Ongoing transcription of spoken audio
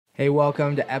Hey,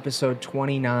 welcome to episode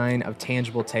 29 of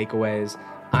Tangible Takeaways.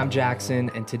 I'm Jackson,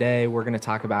 and today we're going to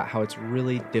talk about how it's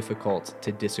really difficult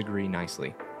to disagree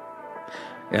nicely.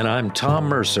 And I'm Tom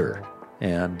Mercer,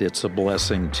 and it's a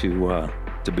blessing to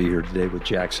be here today with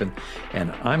Jackson.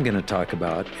 And I'm going to talk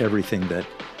about everything that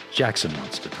Jackson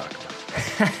wants to talk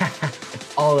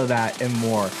about. All of that and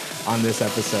more on this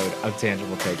episode of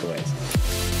Tangible Takeaways.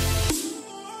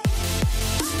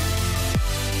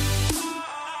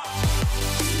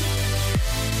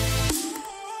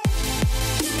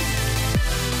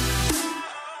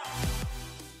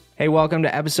 Hey, welcome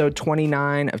to episode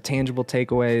 29 of Tangible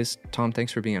Takeaways. Tom,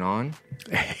 thanks for being on.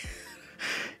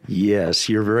 Yes,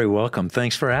 you're very welcome.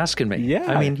 Thanks for asking me.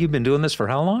 Yeah. I mean, you've been doing this for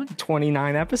how long?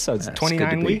 29 episodes,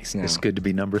 29 weeks now. It's good to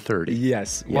be number 30.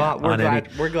 Yes. Yeah, Well,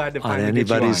 we're glad to finally on get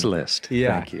you anybody's on. list.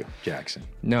 Yeah. Thank you, Jackson.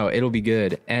 No, it'll be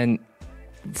good. And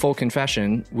full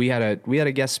confession, we had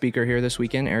a guest speaker here this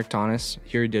weekend, Eric Thomas.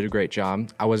 He did a great job.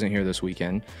 I wasn't here this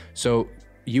weekend. So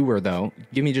you were, though.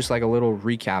 Give me just like a little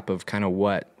recap of kind of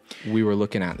what we were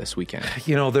looking at this weekend.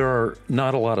 You know, there are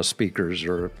not a lot of speakers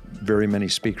or very many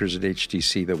speakers at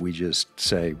HTC that we just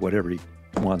say whatever he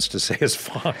wants to say is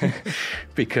fine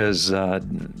because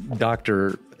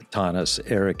Dr. Thomas,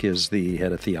 Eric, is the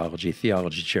head of theology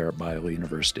chair at Bible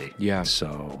University. Yeah.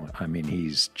 So, I mean,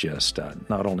 he's just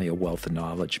not only a wealth of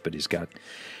knowledge, but he's got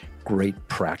great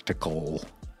practical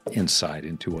insight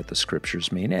into what the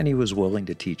scriptures mean, and he was willing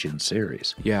to teach in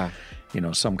series. Yeah. You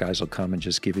know, some guys will come and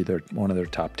just give you one of their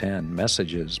top 10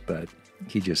 messages, but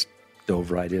he just dove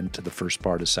right into the first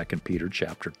part of 2 Peter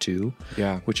chapter 2,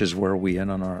 which is where we're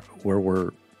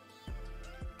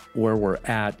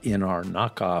at in our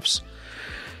knockoffs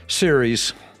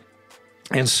series.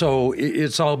 And so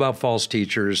it's all about false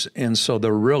teachers. And so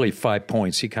there are really 5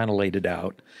 points. He kind of laid it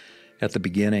out at the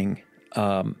beginning.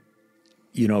 Who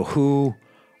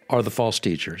are the false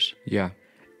teachers? Yeah.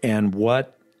 And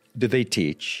what do they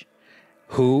teach?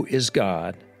 Who is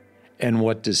God? And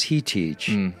what does he teach?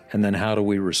 And then how do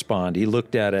we respond? He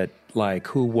looked at it like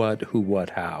who, what,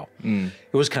 how. It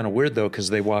was kind of weird, though, because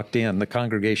the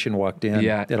congregation walked in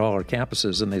at all our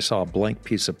campuses, and they saw a blank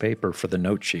piece of paper for the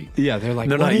note sheet. Yeah, they're like,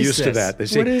 they're what not is used this? to that. They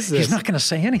say, what is this? He's not going to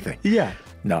say anything. Yeah.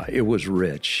 No, it was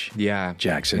rich. Yeah.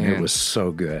 Jackson, Man. It was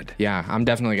so good. Yeah, I'm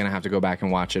definitely going to have to go back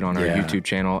and watch it on our Yeah. YouTube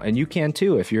channel. And you can,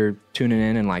 too, if you're tuning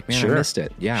in and like, man, Sure. I missed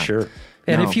it. Yeah. Sure.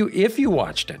 And No. if you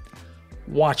watched it,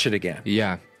 watch it again.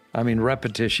 Yeah. I mean,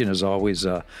 repetition is always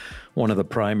one of the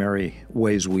primary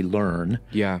ways we learn.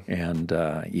 Yeah. And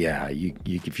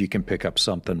if you can pick up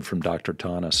something from Dr.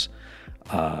 Thomas,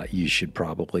 you should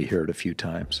probably hear it a few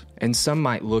times. And some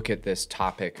might look at this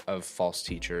topic of false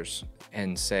teachers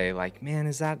and say, like, man,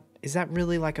 is that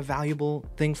really like a valuable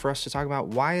thing for us to talk about?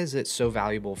 Why is it so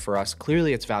valuable for us?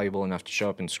 Clearly, it's valuable enough to show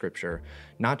up in Scripture,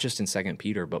 not just in 2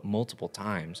 Peter, but multiple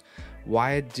times.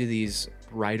 Why do these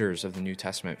writers of the New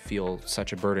Testament feel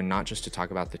such a burden, not just to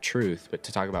talk about the truth, but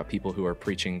to talk about people who are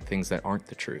preaching things that aren't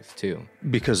the truth, too?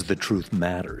 Because the truth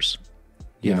matters.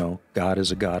 Yeah. You know, God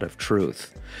is a God of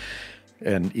truth.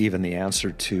 And even the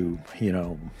answer to,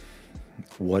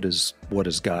 what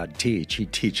does God teach? He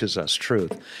teaches us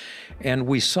truth. And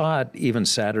we saw it even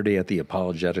Saturday at the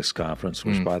Apologetics Conference,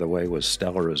 which, by the way, was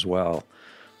stellar as well.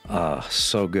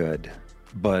 So good.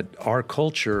 But our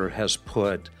culture has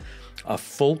put a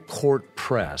full court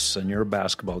press, and you're a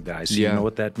basketball guy, so you know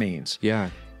what that means.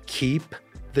 Yeah. Keep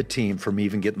the team from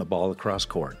even getting the ball across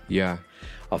court. Yeah.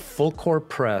 A full court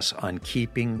press on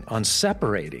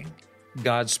separating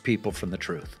God's people from the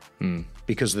truth,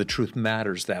 because the truth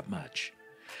matters that much.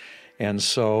 And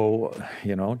so,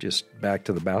 just back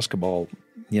to the basketball,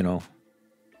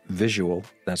 visual,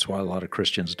 that's why a lot of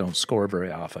Christians don't score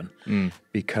very often,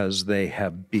 because they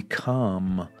have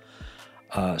become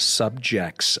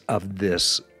subjects of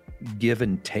this give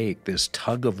and take, this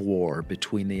tug of war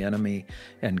between the enemy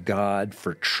and God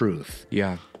for truth.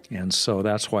 Yeah. And so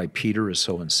that's why Peter is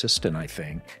so insistent, I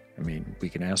think. I mean, we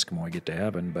can ask him when we get to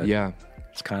heaven, but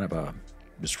it's kind of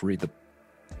just read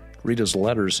his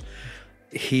letters.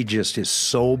 He just is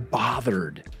so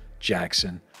bothered,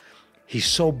 Jackson. He's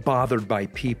so bothered by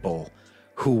people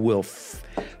who will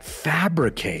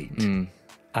fabricate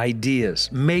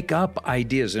ideas, make up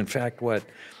ideas. In fact, what,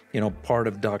 part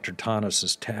of Dr.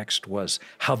 Thomas's text was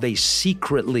how they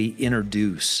secretly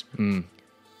introduce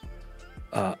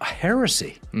a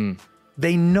heresy.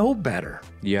 They know better.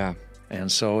 Yeah. And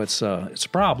so it's a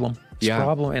problem. It's a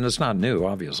problem, and it's not new,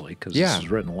 obviously, because this was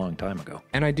written a long time ago.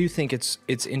 And I do think it's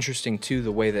interesting, too,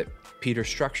 the way that Peter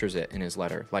structures it in his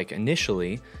letter. Like,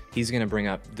 initially, he's going to bring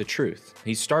up the truth.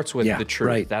 He starts with the truth.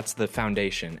 Right. That's the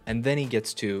foundation. And then he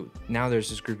gets to, now there's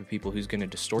this group of people who's going to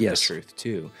distort the truth,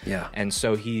 too. Yeah. And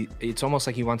so it's almost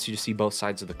like he wants you to see both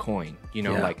sides of the coin. You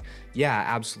know, like,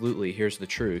 absolutely, here's the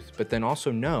truth. But then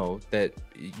also know that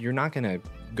you're not going to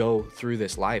go through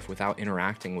this life without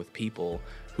interacting with people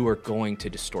who are going to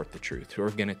distort the truth, who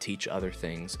are going to teach other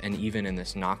things, and even in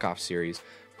this knockoff series,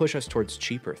 push us towards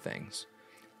cheaper things.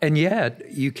 And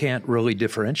yet, you can't really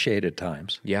differentiate at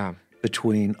times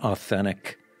between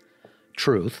authentic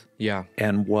truth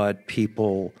and what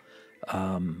people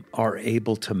are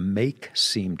able to make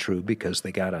seem true because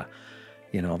they got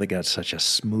such a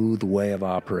smooth way of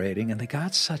operating, and they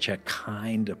got such a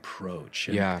kind approach.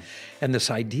 And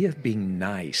this idea of being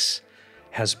nice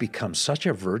has become such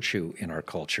a virtue in our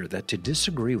culture that to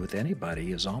disagree with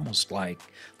anybody is almost like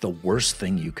the worst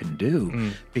thing you can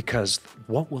do, because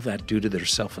what will that do to their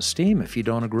self-esteem if you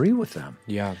don't agree with them?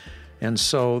 And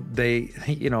so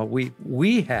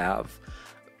we have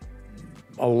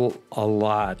a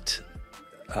lot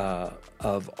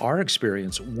of our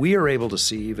experience. We are able to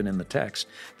see, even in the text,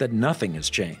 that nothing has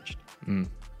changed.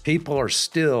 People are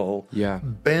still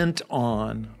bent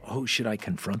on, should I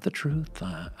confront the truth?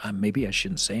 Maybe I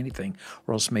shouldn't say anything,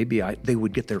 or else maybe they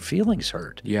would get their feelings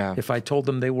hurt if I told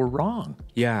them they were wrong.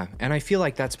 And I feel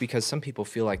like that's because some people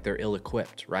feel like they're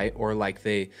ill-equipped, right? Or like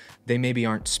they maybe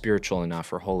aren't spiritual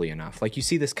enough or holy enough. Like you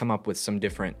see this come up with some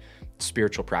different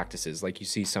spiritual practices. Like you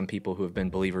see some people who have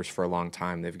been believers for a long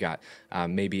time, they've got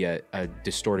maybe a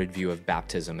distorted view of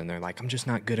baptism, and they're like, I'm just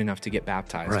not good enough to get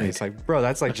baptized. And it's like, bro,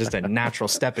 that's like just a natural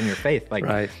step in your faith.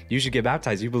 Like you should get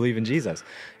baptized. You believe in Jesus.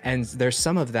 And there's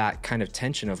some of that kind of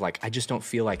tension of like, I just don't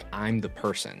feel like I'm the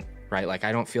person, right? Like,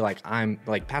 I don't feel like I'm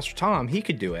like Pastor Tom, he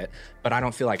could do it, but I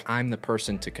don't feel like I'm the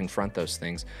person to confront those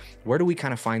things. Where do we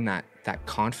kind of find that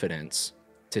confidence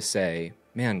to say,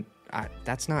 man,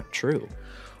 that's not true?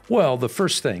 Well, the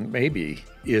first thing maybe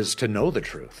is to know the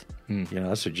truth.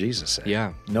 That's what Jesus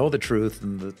said. Know the truth,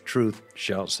 and the truth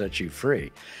shall set you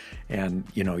free. And,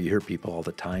 you hear people all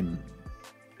the time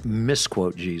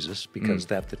misquote Jesus because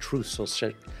that the truth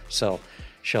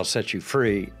shall set you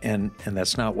free. And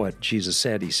that's not what Jesus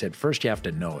said. He said, first you have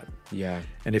to know it.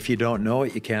 And if you don't know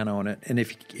it, you can't own it. And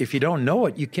if you don't know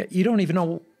it, you don't even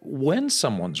know when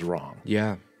someone's wrong.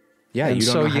 You don't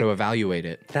know how to evaluate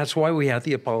it. That's why we have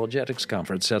the Apologetics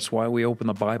Conference. That's why we open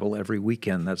the Bible every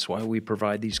weekend. That's why we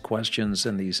provide these questions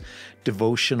and these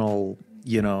devotional,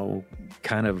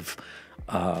 kind of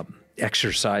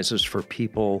exercises for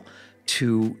people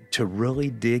to really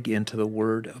dig into the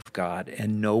Word of God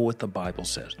and know what the Bible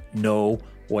says, know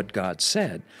what God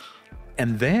said.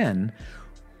 And then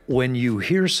when you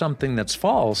hear something that's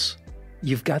false,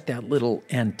 you've got that little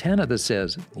antenna that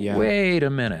says, wait a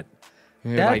minute.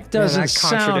 That doesn't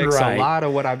sound right. A lot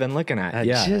of what I've been looking at. That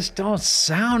just don't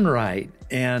sound right.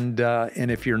 And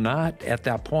if you're not at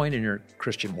that point in your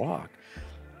Christian walk,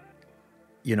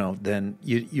 then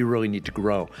you really need to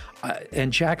grow.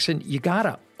 And Jackson, you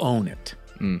gotta own it.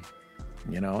 And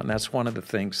that's one of the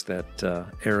things that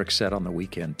Eric said on the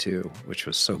weekend too, which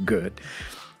was so good.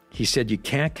 He said, you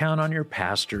can't count on your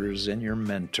pastors and your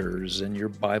mentors and your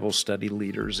Bible study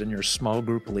leaders and your small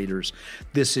group leaders.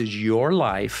 This is your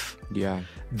life.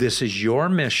 This is your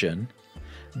mission.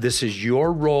 This is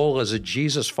your role as a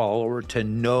Jesus follower to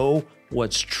know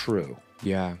what's true.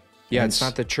 It's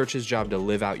not the church's job to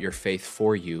live out your faith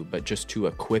for you, but just to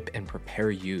equip and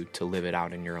prepare you to live it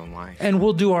out in your own life. And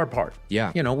we'll do our part.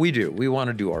 We do. We want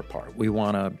to do our part. We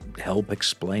want to help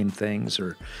explain things,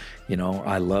 or,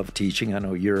 I love teaching. I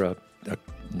know you're a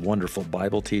wonderful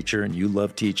Bible teacher and you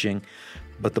love teaching.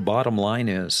 But the bottom line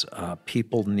is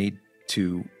people need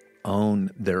to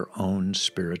own their own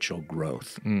spiritual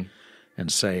growth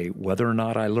and say, whether or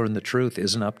not I learn the truth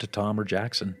isn't up to Tom or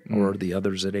Jackson or the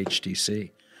others at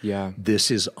HTC.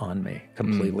 This is on me,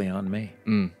 completely on me.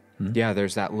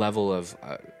 There's that level of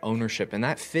ownership, and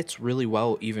that fits really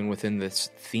well even within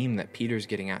this theme that Peter's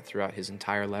getting at throughout his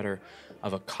entire letter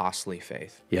of a costly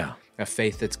faith. A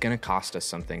faith that's going to cost us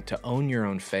something. To own your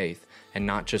own faith and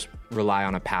not just rely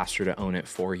on a pastor to own it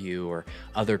for you or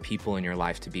other people in your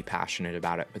life to be passionate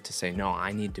about it, but to say, no,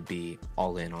 I need to be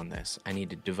all in on this. I need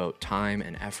to devote time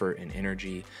and effort and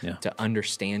energy to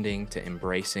understanding, to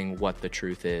embracing what the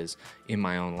truth is in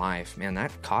my own life. Man,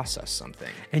 that costs us something.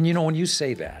 And when you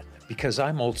say that, because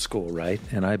I'm old school, right?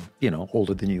 And I'm,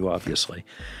 older than you, obviously.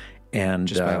 And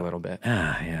just by a little bit.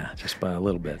 Just by a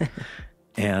little bit.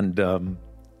 And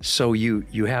so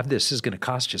you have this is going to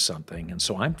cost you something. And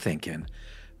so I'm thinking,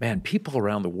 man, people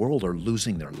around the world are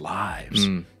losing their lives.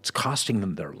 It's costing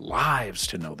them their lives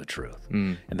to know the truth.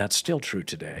 And that's still true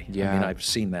today. Yeah. I mean, I've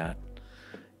seen that,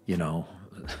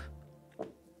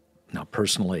 not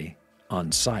personally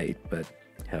on site, but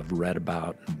have read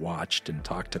about and watched and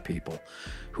talked to people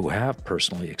who have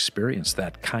personally experienced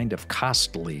that kind of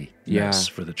costliness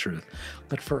for the truth.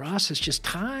 But for us, it's just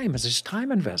time. It's just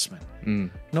time investment.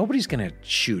 Nobody's going to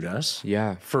shoot us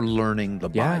for learning the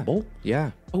Bible.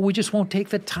 Yeah. But we just won't take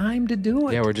the time to do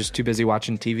it. Yeah, we're just too busy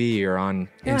watching TV or on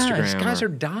Instagram. These guys are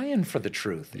dying for the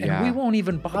truth, and we won't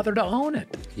even bother to own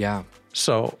it. Yeah.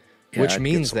 So... Which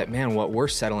means that, man, what we're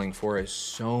settling for is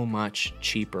so much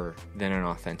cheaper than an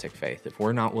authentic faith. If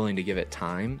we're not willing to give it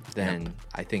time, then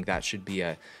I think that should be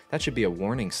a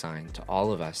warning sign to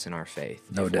all of us in our faith.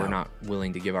 No if doubt. we're not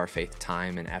willing to give our faith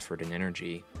time and effort and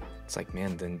energy, it's like,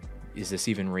 man, then is this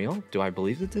even real? Do I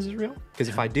believe that this is real? Because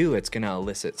if I do, it's going to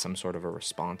elicit some sort of a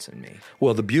response in me.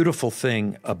 Well, the beautiful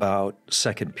thing about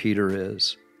 2 Peter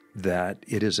is that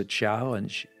it is a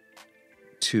challenge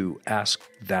to ask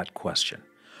that question.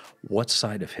 What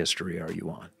side of history are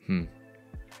you on?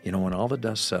 When all the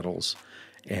dust settles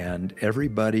and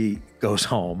everybody goes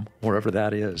home, wherever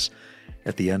that is,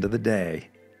 at the end of the day,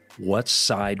 what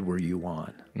side were you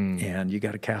on? And you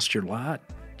got to cast your lot.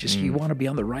 You want to be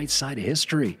on the right side of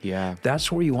history. Yeah.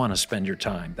 That's where you want to spend your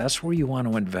time. That's where you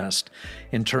want to invest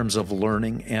in terms of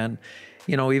learning. And,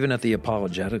 even at the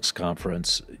Apologetics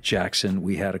Conference, Jackson,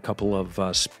 we had a couple of,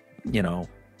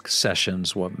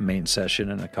 sessions, main session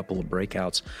and a couple of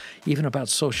breakouts, even about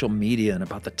social media and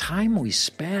about the time we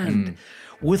spend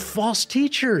with false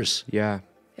teachers. Yeah.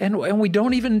 And we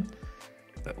don't even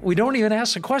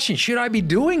ask the question, should I be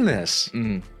doing this?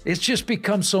 It's just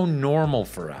become so normal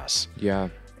for us. Yeah.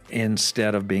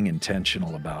 Instead of being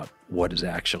intentional about what is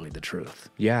actually the truth.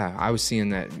 Yeah, I was seeing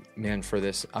that, man, for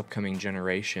this upcoming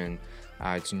generation,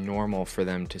 it's normal for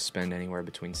them to spend anywhere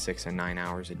between 6 and 9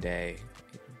 hours a day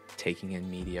taking in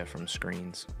media from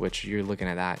screens, which you're looking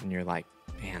at that and you're like,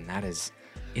 man, that is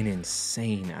an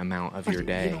insane amount of your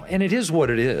day. And it is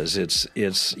what it is.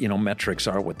 It's metrics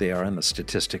are what they are, and the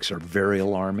statistics are very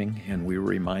alarming. And we were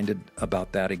reminded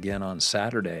about that again on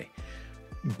Saturday.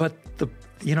 But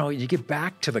you get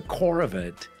back to the core of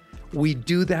it. We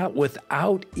do that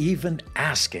without even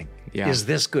asking, is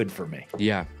this good for me?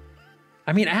 Yeah.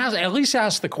 I mean, at least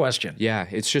ask the question. Yeah,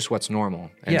 it's just what's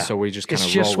normal. And so we just kind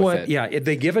of roll with it. Yeah, if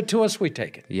they give it to us, we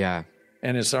take it. Yeah.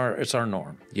 And it's our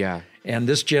norm. Yeah. And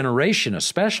this generation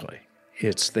especially,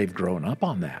 they've grown up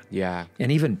on that. Yeah.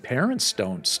 And even parents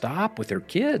don't stop with their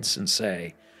kids and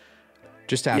say,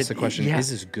 just ask the question, is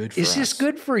this good for us? Is this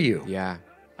good for you? Yeah.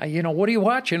 What are you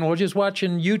watching? We're just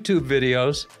watching YouTube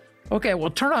videos. Okay, well,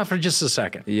 turn off for just a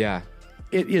second. Yeah.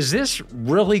 Is this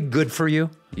really good for you?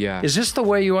 Yeah. Is this the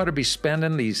way you ought to be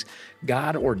spending these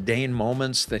God-ordained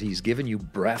moments that He's given you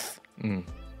breath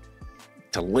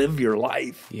to live your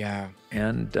life? Yeah.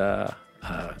 And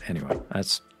anyway,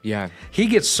 that's... Yeah. He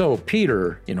gets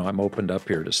Peter, I'm opened up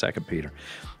here to 2 Peter.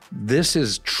 This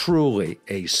is truly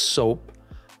a soap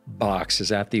box. Is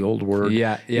that the old word?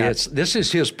 Yeah. This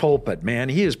is his pulpit, man.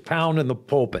 He is pounding the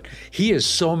pulpit. He is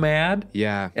so mad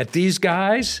at these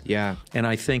guys. Yeah. And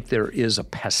I think there is a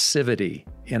passivity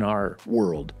in our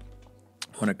world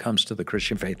when it comes to the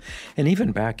Christian faith. And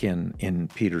even back in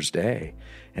Peter's day,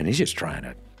 and he's just trying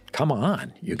to, come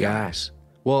on, you guys.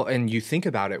 Well, and you think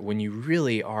about it when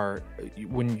you're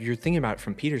thinking about it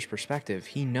from Peter's perspective,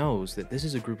 he knows that this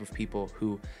is a group of people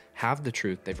who have the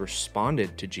truth. They've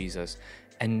responded to Jesus.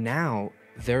 And now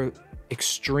their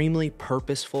extremely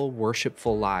purposeful,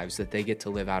 worshipful lives that they get to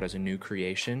live out as a new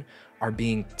creation are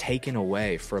being taken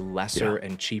away for lesser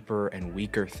and cheaper and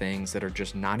weaker things that are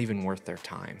just not even worth their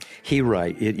time.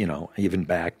 Even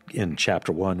back in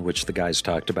chapter 1, which the guys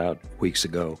talked about weeks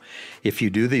ago, if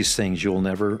you do these things, you'll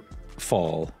never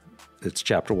fall. It's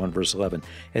chapter 1, verse 11.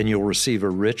 And you'll receive a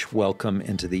rich welcome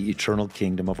into the eternal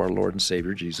kingdom of our Lord and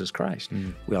Savior, Jesus Christ.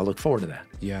 We all look forward to that.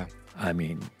 Yeah. I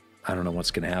mean, I don't know what's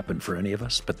going to happen for any of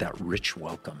us, but that rich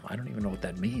welcome, I don't even know what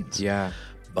that means. Yeah.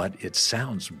 But it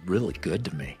sounds really good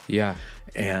to me. Yeah.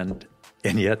 And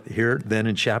yet here, then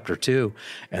in chapter 2,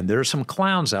 and there are some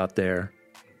clowns out there,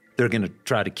 they're going to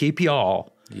try to keep you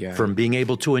all from being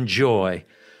able to enjoy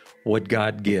what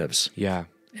God gives. Yeah.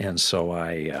 And so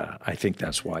I think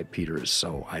that's why Peter is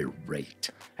so irate.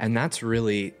 And that's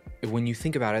really, when you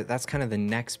think about it, that's kind of the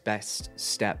next best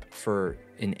step for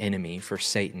an enemy, for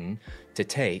Satan to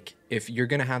take. If you're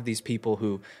going to have these people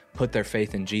who put their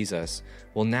faith in Jesus,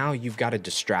 well, now you've got to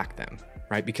distract them.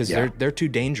 right? Because they're too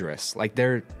dangerous. Like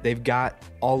they've got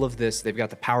all of this. They've got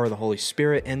the power of the Holy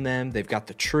Spirit in them. They've got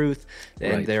the truth,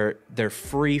 and they're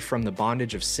free from the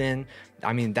bondage of sin.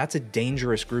 I mean, that's a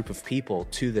dangerous group of people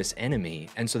to this enemy.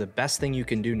 And so the best thing you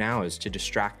can do now is to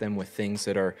distract them with things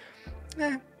that are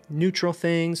neutral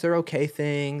things. They're okay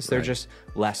things. They're just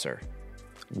lesser.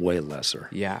 Way lesser.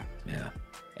 Yeah. Yeah.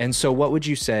 And so what would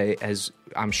you say, as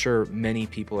I'm sure many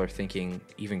people are thinking,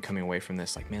 even coming away from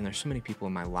this, like, man, there's so many people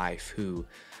in my life who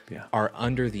are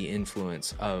under the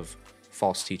influence of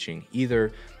false teaching.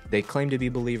 Either they claim to be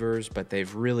believers, but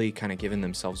they've really kind of given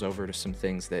themselves over to some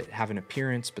things that have an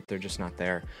appearance, but they're just not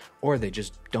there. Or they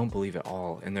just don't believe at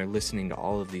all, and they're listening to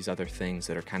all of these other things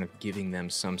that are kind of giving them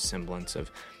some semblance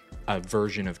of a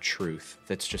version of truth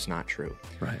that's just not true.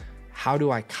 Right. How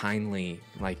do I kindly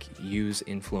use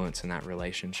influence in that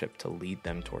relationship to lead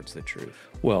them towards the truth?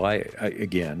 Well, I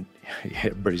again,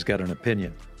 everybody's got an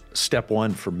opinion. Step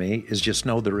one for me is just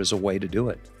know there is a way to do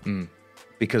it.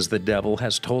 Because the devil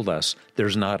has told us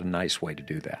there's not a nice way to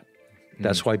do that.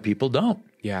 That's why people don't.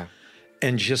 Yeah.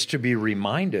 And just to be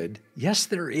reminded, yes,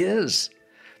 there is.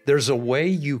 There's a way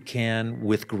you can,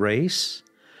 with grace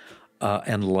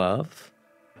and love,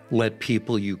 let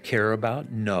people you care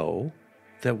about know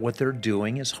that what they're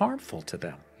doing is harmful to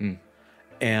them.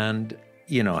 And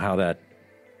you know how that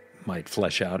might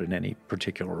flesh out in any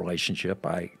particular relationship.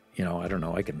 I don't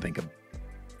know. I can think of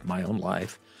my own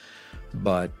life.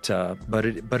 But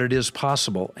it is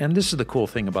possible. And this is the cool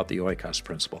thing about the oikos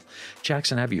principle.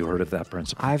 Jackson, have you heard of that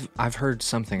principle? I've heard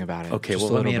something about it. Okay, well,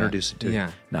 let me introduce it to you.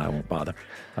 Yeah. No, I won't bother.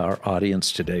 Our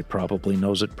audience today probably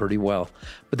knows it pretty well.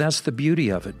 But that's the beauty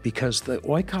of it, because the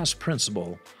oikos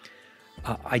principle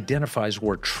identifies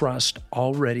where trust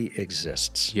already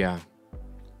exists. Yeah.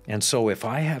 And so if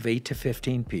I have 8 to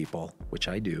 15 people, which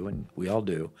I do, and we all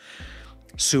do,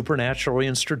 supernaturally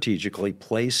and strategically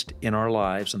placed in our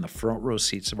lives, in the front row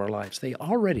seats of our lives, they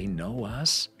already know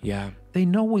us. Yeah. They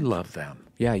know we love them.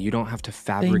 Yeah, you don't have to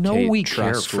fabricate They know we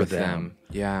trust care for with them.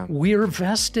 Yeah. We're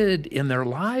vested in their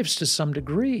lives to some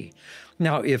degree.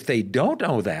 Now, if they don't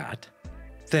know that,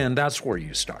 then that's where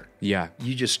you start. Yeah.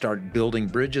 You just start building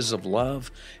bridges of love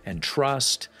and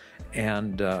trust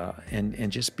and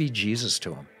just be Jesus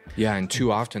to them. Yeah, and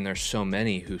too often there's so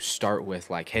many who start with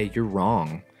like, hey, you're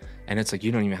wrong. And it's like,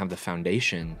 you don't even have the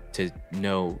foundation to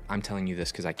know I'm telling you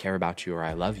this because I care about you or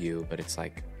I love you. But it's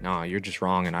like, no, you're just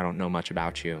wrong and I don't know much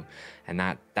about you. And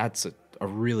that's a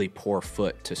really poor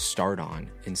foot to start on,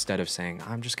 instead of saying,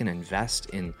 I'm just going to invest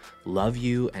in love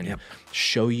you and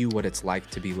show you what it's like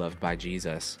to be loved by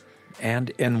Jesus.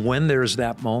 And when there's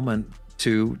that moment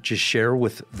to just share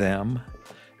with them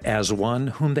as one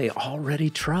whom they already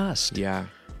trust. Yeah.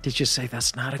 To just say,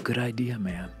 that's not a good idea,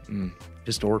 man.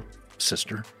 Or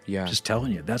sister. Yeah. Just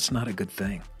telling you, that's not a good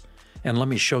thing. And let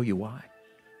me show you why.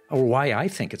 Or why I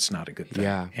think it's not a good thing.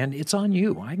 Yeah. And it's on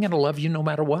you. I'm going to love you no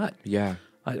matter what. Yeah.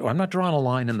 I'm not drawing a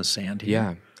line in the sand here.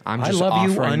 Yeah. I love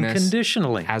you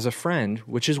unconditionally. As a friend,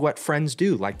 which is what friends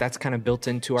do. Like, that's kind of built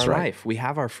into our life. We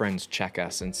have our friends check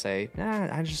us and say,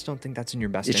 I just don't think that's in your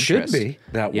best interest. It should be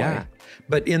that way.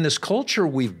 But in this culture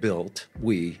we've built,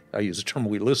 I use the term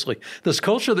we loosely, this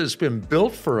culture that's been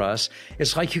built for us,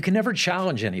 it's like you can never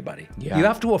challenge anybody. Yeah. You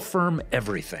have to affirm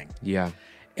everything. Yeah.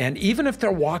 And even if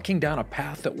they're walking down a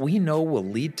path that we know will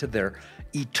lead to their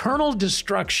eternal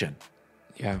destruction,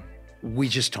 we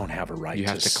just don't have a right you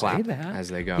have to say clap that as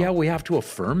they go. Yeah, we have to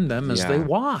affirm them as they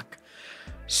walk.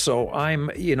 So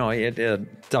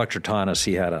Dr. Tanis,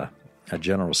 he had a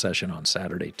general session on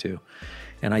Saturday too.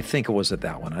 And I think it was at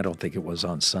that one. I don't think it was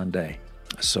on Sunday.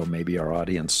 So maybe our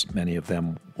audience, many of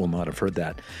them will not have heard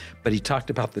that. But he talked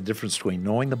about the difference between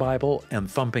knowing the Bible and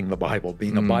thumping the Bible,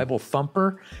 being a Bible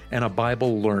thumper and a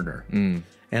Bible learner.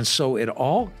 And so it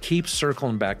all keeps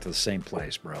circling back to the same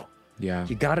place, bro. Yeah.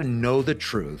 You got to know the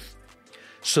truth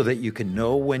so that you can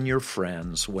know when your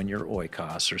friends, when your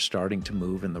oikos are starting to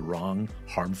move in the wrong,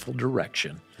 harmful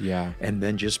direction. Yeah. And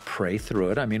then just pray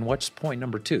through it. I mean, what's point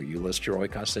number 2? You list your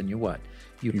oikos, then you what?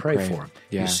 You pray for them.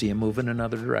 Yeah. You see them move in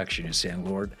another direction. You're saying,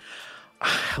 Lord,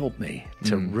 help me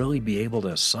to really be able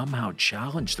to somehow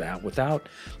challenge that without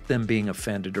them being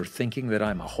offended or thinking that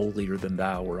I'm a holier than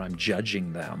thou or I'm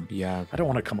judging them. Yeah. I don't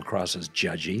want to come across as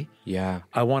judgy. Yeah.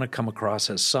 I want to come across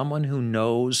as someone who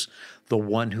knows the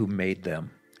one who made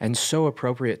them. And so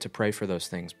appropriate to pray for those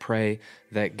things. Pray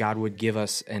that God would give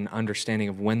us an understanding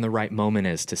of when the right moment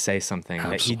is to say something,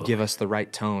 that he'd give us the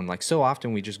right tone. Like, so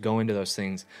often we just go into those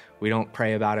things, we don't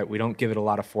pray about it, we don't give it a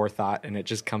lot of forethought, and it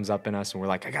just comes up in us and we're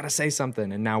like, I got to say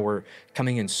something. And now we're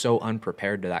coming in so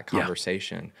unprepared to that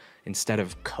conversation instead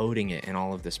of coding it in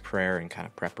all of this prayer and kind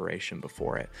of preparation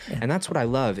before it. Yeah. And that's what I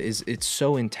love is it's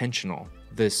so intentional.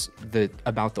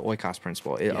 about the oikos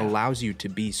principle. It allows you to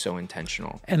be so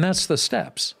intentional. And that's the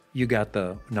steps. You got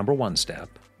the number 1 step,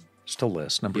 is to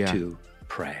list. Number 2,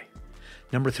 pray.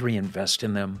 Number 3, invest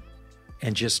in them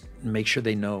and just make sure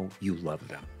they know you love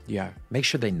them. Yeah. Make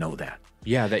sure they know that.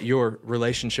 Yeah, that your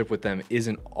relationship with them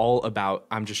isn't all about,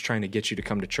 I'm just trying to get you to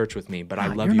come to church with me, but I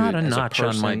love you as a person. You're not a notch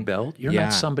on my belt. You're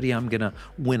not somebody I'm going to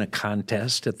win a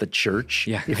contest at the church.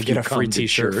 Yeah, if I get a free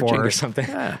t-shirt for or something.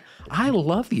 Yeah, I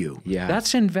love you. Yeah.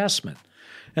 That's investment.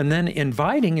 And then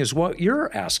inviting is what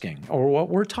you're asking or what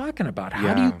we're talking about.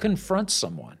 How do you confront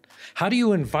someone? How do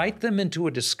you invite them into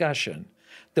a discussion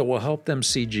that will help them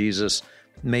see Jesus,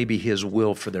 maybe his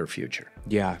will for their future?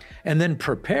 Yeah. And then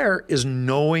prepare is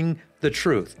knowing the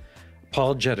truth.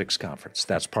 Apologetics conference,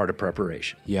 that's part of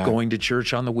preparation. Yeah. Going to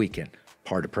church on the weekend,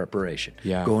 part of preparation.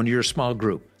 Yeah. Going to your small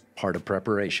group, part of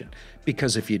preparation.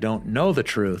 Because if you don't know the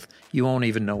truth, you won't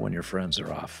even know when your friends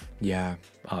are off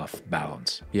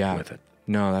balance with it.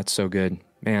 No, that's so good.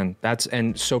 Man,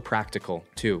 and so practical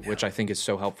too, which I think is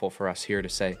so helpful for us here to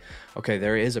say, okay,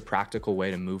 there is a practical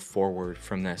way to move forward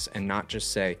from this and not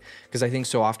just say, because I think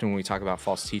so often when we talk about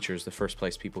false teachers, the first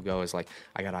place people go is like,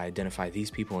 I got to identify these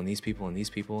people and these people and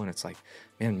these people. And it's like,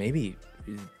 man, maybe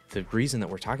the reason that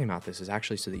we're talking about this is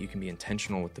actually so that you can be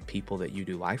intentional with the people that you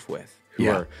do life with who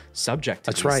are subject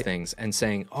to these things and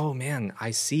saying, oh man,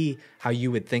 I see how you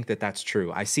would think that that's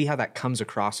true. I see how that comes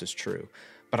across as true.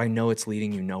 But I know it's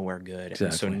leading you nowhere good. Exactly.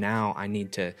 And so now I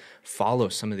need to follow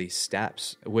some of these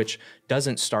steps, which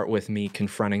doesn't start with me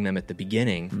confronting them at the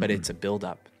beginning, but it's a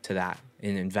buildup to that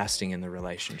in investing in the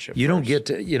relationship. You don't get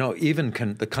to, even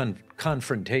the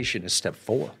confrontation is step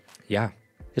 4. Yeah.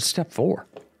 It's step 4.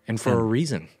 And for a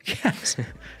reason. Yes.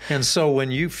 And so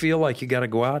when you feel like you got to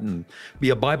go out and be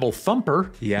a Bible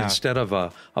thumper instead of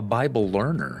a Bible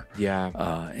learner,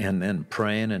 and then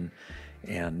praying and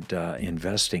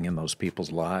investing in those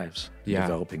people's lives,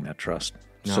 developing that trust.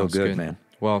 No, so good, man.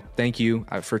 Well, thank you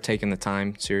for taking the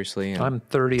time, seriously. And I'm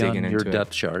 30 on your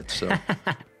depth chart, so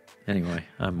anyway,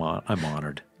 I'm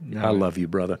honored. No, I love you,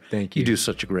 brother. Thank you. You do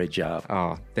such a great job.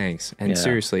 Oh, thanks. And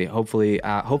seriously, hopefully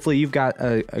you've got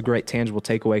a great tangible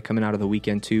takeaway coming out of the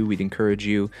weekend too. We'd encourage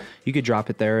you could drop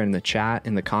it there in the chat,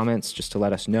 in the comments, just to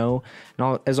let us know.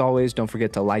 And as always, don't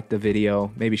forget to like the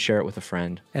video, maybe share it with a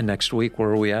friend. And next week, where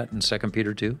are we at in 2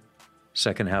 Peter 2?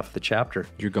 Second half of the chapter.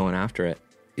 You're going after it.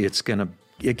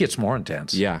 It gets more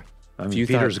intense. Yeah. I mean,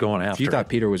 Peter's going after it. If you thought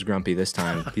Peter was grumpy this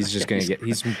time, he's just going to get,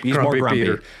 he's more grumpy.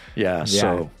 Peter. Yeah.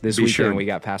 So this weekend we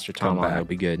got Pastor Tom on. It'll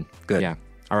be good. Good. Yeah.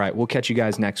 All right. We'll catch you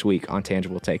guys next week on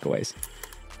Tangible Takeaways.